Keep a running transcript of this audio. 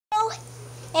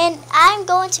And I'm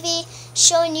going to be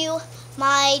showing you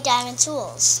my diamond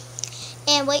tools.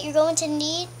 And what you're going to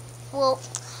need, well,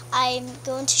 I'm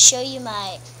going to show you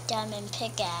my diamond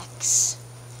pickaxe.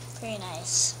 Very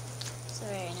nice. It's a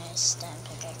very nice diamond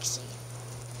pickaxe.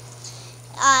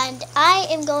 And I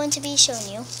am going to be showing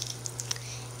you.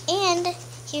 And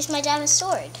here's my diamond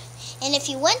sword. And if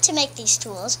you want to make these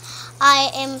tools,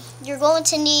 you're going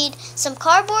to need some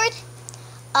cardboard,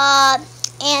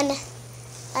 and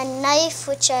a knife,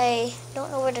 which I don't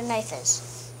know where the knife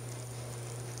is.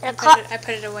 I put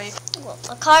it away. Well,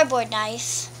 a cardboard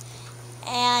knife,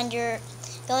 and you're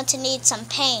going to need some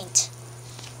paint,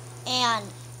 and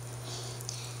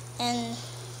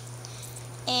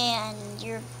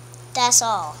that's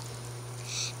all.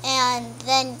 And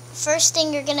then first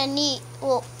thing you're gonna need,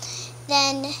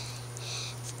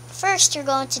 first you're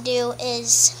going to do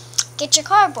is get your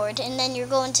cardboard, and then you're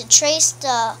going to trace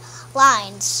the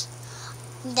lines.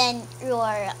 Then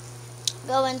you're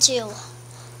going to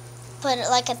put it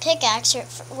like a pickaxe.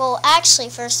 Well, actually,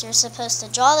 first you're supposed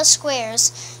to draw the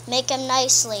squares, make them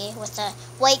nicely with a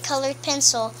white colored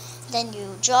pencil. Then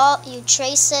you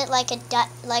trace it like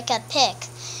a pick.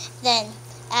 Then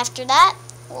after that,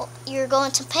 you're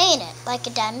going to paint it like a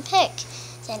diamond pick.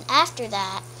 Then after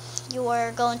that, you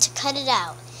are going to cut it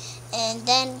out, and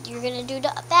then you're going to do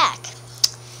the back.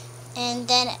 And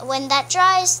then when that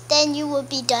dries, then you will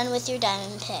be done with your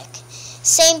diamond pick.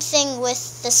 Same thing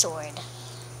with the sword.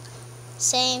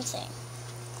 Same thing.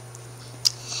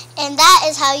 And that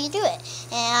is how you do it.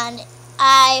 And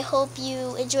I hope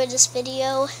you enjoyed this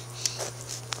video.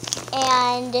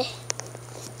 And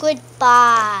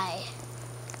goodbye.